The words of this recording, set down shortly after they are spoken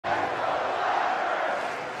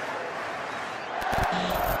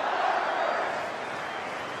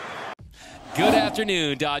Good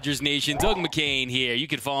afternoon, Dodgers Nation. Doug McCain here. You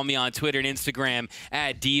can follow me on Twitter and Instagram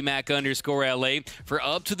at DMac_LA. For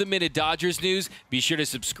up-to-the-minute Dodgers news, be sure to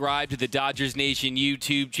subscribe to the Dodgers Nation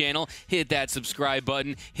YouTube channel. Hit that subscribe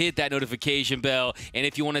button. Hit that notification bell. And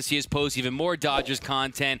if you want to see us post even more Dodgers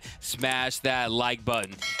content, smash that like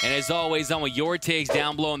button. And as always, I want your takes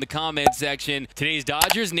down below in the comment section. Today's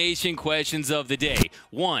Dodgers Nation questions of the day.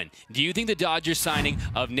 1. Do you think the Dodgers signing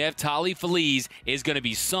of Neftalí Féliz is going to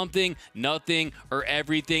be something, nothing, or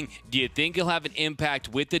everything? Do you think he'll have an impact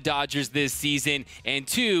with the Dodgers this season? And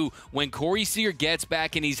 2, when Corey Seager gets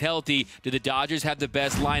back and he's healthy, do the Dodgers have the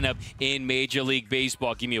best lineup in Major League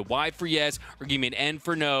Baseball? Give me a Y for yes or give me an N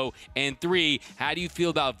for no. And 3, how do you feel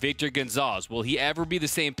about Victor Gonzalez? Will he ever be the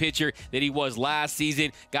same pitcher that he was last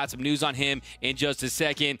season? Got some news on him in just a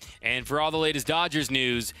second. And for all the latest Dodgers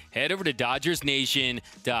news, head over to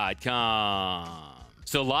DodgersNation.com.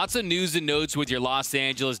 So lots of news and notes with your Los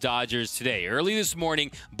Angeles Dodgers today. Early this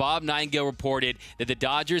morning, Bob Nightingale reported that the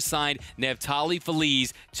Dodgers signed Neftalí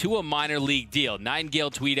Féliz to a minor league deal.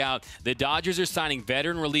 Nightingale tweeted out, the Dodgers are signing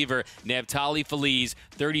veteran reliever Neftalí Féliz,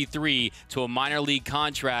 33, to a minor league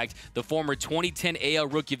contract. The former 2010 AL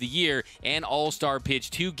Rookie of the Year and All-Star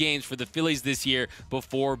pitched 2 games for the Phillies this year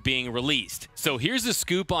before being released. So here's the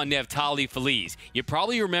scoop on Neftalí Féliz. You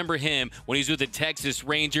probably remember him when he was with the Texas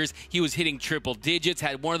Rangers. He was hitting triple digits,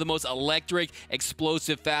 had one of the most electric,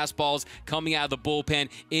 explosive fastballs coming out of the bullpen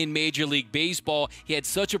in Major League Baseball. He had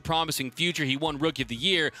such a promising future. He won Rookie of the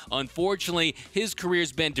Year. Unfortunately, his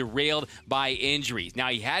career's been derailed by injuries. Now,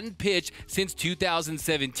 he hadn't pitched since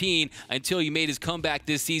 2017 until he made his comeback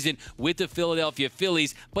this season with the Philadelphia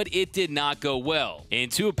Phillies, but it did not go well. In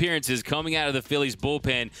 2 appearances coming out of the Phillies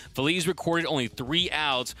bullpen, Feliz recorded only 3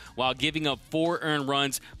 outs while giving up 4 earned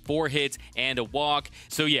runs, 4 hits, and a walk.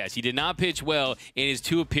 So yes, he did not pitch well in his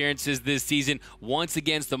 2 appearances this season, once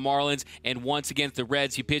against the Marlins and once against the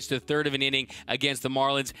Reds. He pitched a third of an inning against the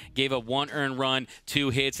Marlins, gave up 1 earned run, 2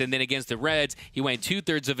 hits, and then against the Reds, he went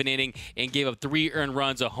 2/3 of an inning and gave up 3 earned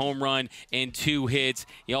runs, a home run, and 2 hits.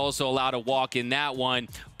 He also allowed a walk in that one,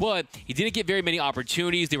 but he didn't get very many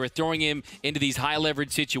opportunities. They were throwing him into these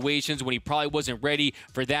high-leverage situations when he probably wasn't ready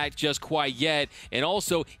for that just quite yet, and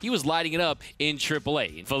also he was lighting it up in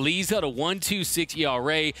AAA. Feliz had a 1.26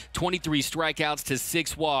 ERA, 23 strikeouts to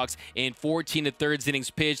 6 walks in 14 1/3 innings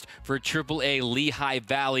pitched for AAA Lehigh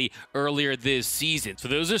Valley earlier this season. So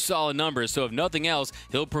those are solid numbers. So if nothing else,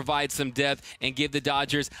 he'll provide some depth and give the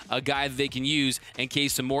Dodgers a guy that they can use in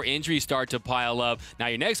case some more injuries start to pile up. Now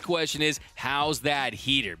your next question is, how's that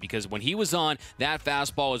heater? Because when he was on, that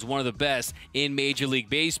fastball was one of the best in Major League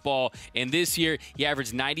Baseball. And this year, he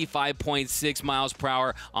averaged 95.6 miles per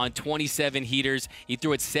hour on 27 heaters. He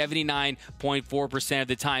threw it 79.4% of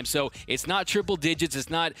the time. So it's not triple digits. It's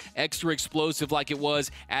not extra explosive like it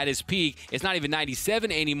was at his peak. It's not even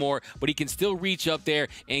 97 anymore, but he can still reach up there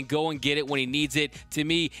and go and get it when he needs it. To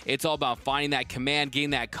me, it's all about finding that command,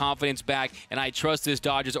 getting that confidence back, and I trust this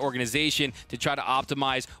Dodgers organization to try to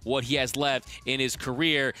optimize what he has left in his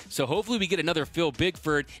career. So hopefully we get another Phil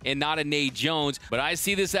Bickford and not a Nate Jones, but I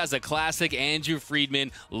see this as a classic Andrew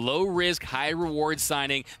Friedman, low-risk, high-reward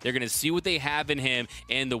signing. They're going to see what they have in him,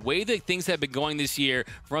 and the way that things have been going this year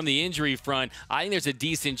from the injury front, I think there's a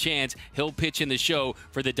decent chance he'll pitch in the show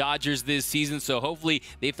for the Dodgers this season. So hopefully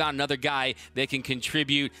they found another guy that can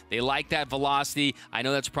contribute. They like that velocity. I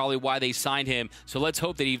know that's probably why they signed him. So let's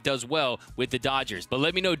hope that he does well with the Dodgers. But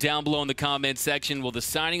let me know down below in the comments section, will the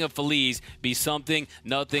signing of Feliz be something,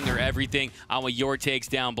 nothing, or everything? I want your takes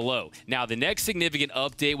down below. Now, the next significant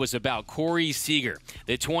update was about Corey Seager.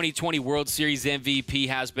 The 2020 World Series MVP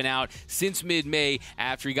has been out since mid-May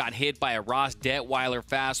after he got hit by a Ross Detweiler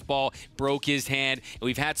fastball, broke his hand, and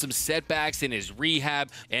we've had some setbacks in his rehab,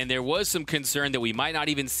 and there was some concern that we might not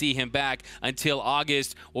even see him back until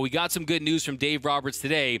August. Well, we got some good news from Dave Roberts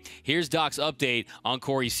today. Here's Doc's update on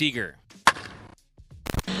Corey Seager.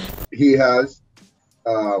 He has.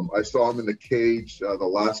 I saw him in the cage the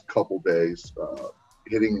last couple days,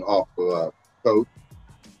 hitting off coat.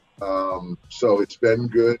 So it's been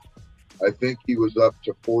good. I think he was up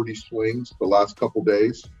to 40 swings the last couple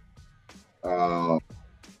days.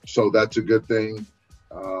 So that's a good thing.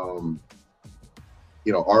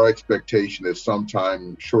 You know, our expectation is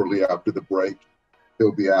sometime shortly after the break,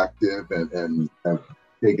 he'll be active and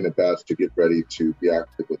taking at bats to get ready to be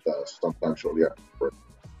active with us sometime shortly after the break.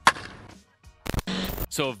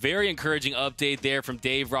 So a very encouraging update there from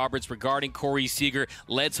Dave Roberts regarding Corey Seager.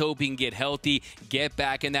 Let's hope he can get healthy, get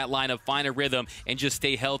back in that lineup, find a rhythm, and just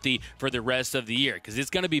stay healthy for the rest of the year, because it's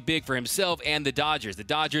going to be big for himself and the Dodgers. The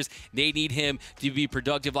Dodgers, they need him to be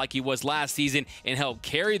productive like he was last season and help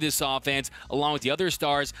carry this offense along with the other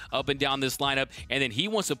stars up and down this lineup, and then he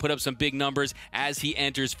wants to put up some big numbers as he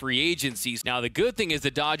enters free agency. Now, the good thing is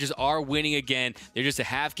the Dodgers are winning again. They're just a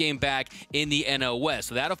half game back in the NL West,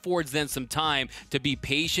 so that affords them some time to be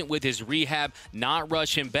patient with his rehab, not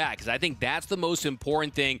rush him back, because I think that's the most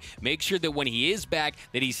important thing. Make sure that when he is back,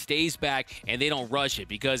 that he stays back and they don't rush it,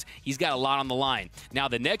 because he's got a lot on the line. Now,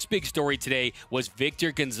 the next big story today was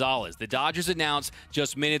Victor Gonzalez. The Dodgers announced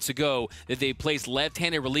just minutes ago that they placed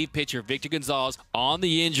left-handed relief pitcher Victor Gonzalez on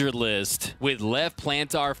the injured list with left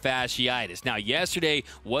plantar fasciitis. Now, yesterday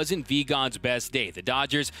wasn't VGON's best day. The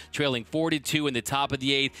Dodgers trailing 4-2 in the top of the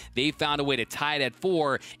 8th. They found a way to tie it at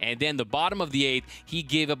 4, and then the bottom of the 8th, he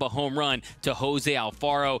gave up a home run to Jose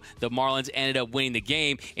Alfaro. The Marlins ended up winning the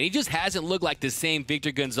game, and he just hasn't looked like the same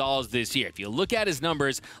Victor Gonzalez this year. If you look at his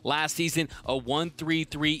numbers, last season, a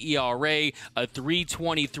 1.33 ERA, a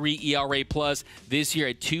 3.23 ERA plus. This year,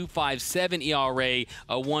 a 2.57 ERA,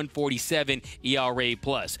 a 1.47 ERA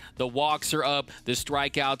plus. The walks are up, the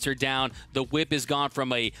strikeouts are down, the whip has gone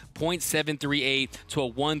from a .738 to a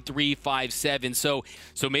 1.357.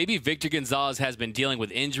 So maybe Victor Gonzalez has been dealing with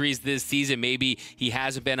injuries this season. Maybe he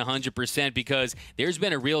hasn't been 100%, because there's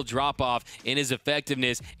been a real drop-off in his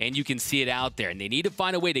effectiveness, and you can see it out there. And they need to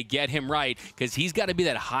find a way to get him right, because he's got to be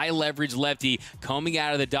that high-leverage lefty coming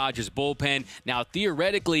out of the Dodgers bullpen. Now,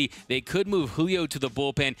 theoretically, they could move Julio to the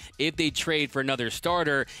bullpen if they trade for another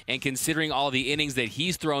starter, and considering all the innings that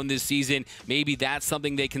he's thrown this season, maybe that's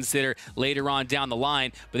something they consider later on down the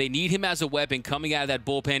line. But they need him as a weapon coming out of that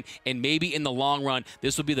bullpen, and maybe in the long run,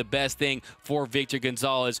 this will be the best thing for Victor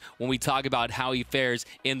Gonzalez when we talk about how he fares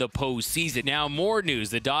in the postseason. Now, more news.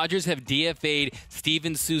 The Dodgers have DFA'd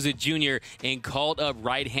Souza Jr. and called up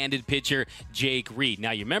right-handed pitcher Jake Reed.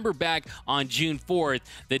 Now, you remember back on June 4th,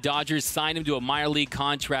 the Dodgers signed him to a minor league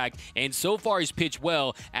contract, and so far he's pitched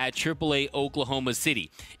well at AAA Oklahoma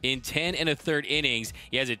City. In 10 1/3 innings,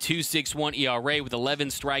 he has a 2.61 ERA with 11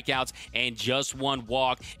 strikeouts and just 1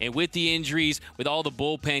 walk. And with the injuries, with all the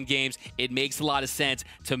bullpen games, it makes a lot of sense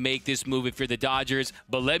to make this move if you're the Dodgers.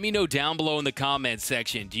 But let me know down below in the comments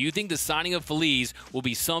section, do you think the signing of Feliz will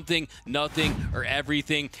be something, nothing, or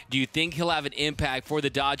everything? Do you think he'll have an impact for the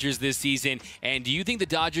Dodgers this season? And do you think the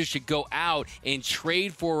Dodgers should go out and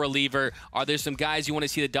trade for a reliever? Are there some guys you want to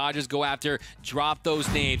see the Dodgers go after? Drop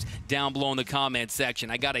those names down below in the comments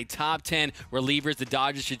section. I got a top 10 relievers the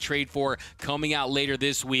Dodgers should trade for coming out later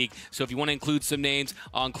this week. So if you want to include some names,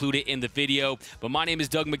 I'll include it in the video. But my name is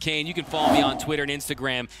Doug McCain. You can follow me on Twitter and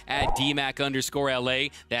Instagram at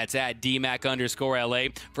DMAC_LA. That's at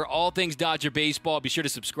DMAC_LA. For all things Dodger baseball, be sure to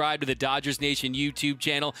subscribe to the Dodgers Nation YouTube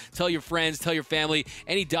channel. Tell your friends, tell your family,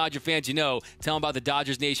 any Dodger fans you know, tell them about the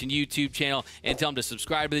Dodgers Nation YouTube channel, and tell them to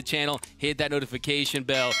subscribe to the channel, hit that notification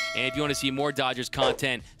bell, and if you want to see more Dodgers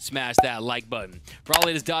content, smash that like button. For all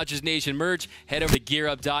latest Dodgers Nation merch, head over to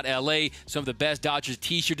GearUp.LA. Some of the best Dodgers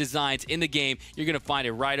t-shirt designs in the game, you're going to find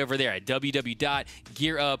it right over there at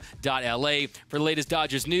www.gearup.la. For the latest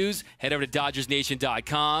Dodgers news, head over to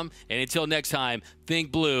DodgersNation.com. And until next time,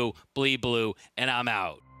 think blue, bleed blue, and I'm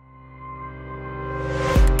out.